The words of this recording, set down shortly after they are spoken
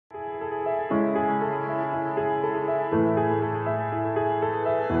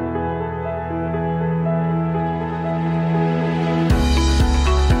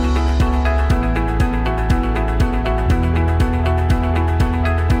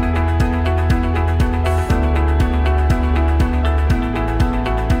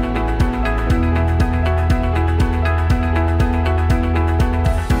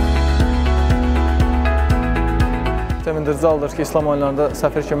sevindirici haldır ki, İslam oyunlarında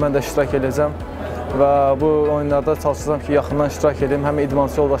səfir kimi mən də iştirak edəcəm və bu oyunlarda çalışacağam ki, yaxından iştirak edeyim. Həm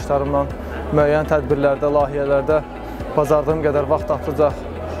idmançı yoldaşlarımla müəyyən tədbirlərdə, layihələrdə bacardığım qədər vaxt tapdıqca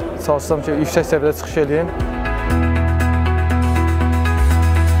çalışacağam ki, yüksək səviyyədə çıxış edeyim.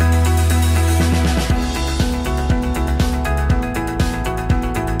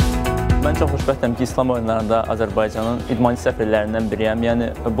 Mən çox xoşbəxtəm ki, İslam oyunlarında Azərbaycanın idmançı səfirlərindən biriyəm. Yəni,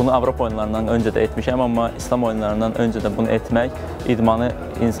 bunu Avropa oyunlarından öncə də etmişəm, amma İslam oyunlarından öncə də bunu etmək, idmanı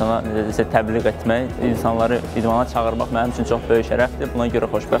insana təbliğ etmək, insanları idmana çağırmaq mənim üçün çox böyük şərəfdir. Buna görə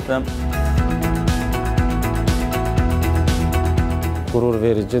xoşbəxtəm. Qürur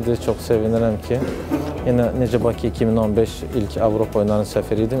vericidir, çox sevinirəm ki, yenə necə Baku 2015 ilk Avropa oyunlarının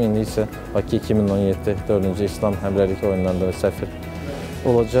səfiri idim, indi isə Baku 2017 4-cü İslam həmrəylik oyunlarında da səfir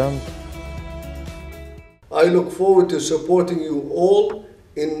olacağım. I look forward to supporting you all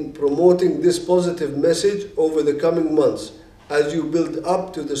in promoting this positive message over the coming months as you build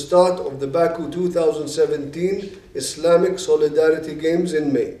up to the start of the Baku 2017 Islamic Solidarity Games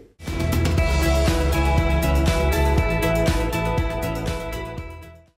in May.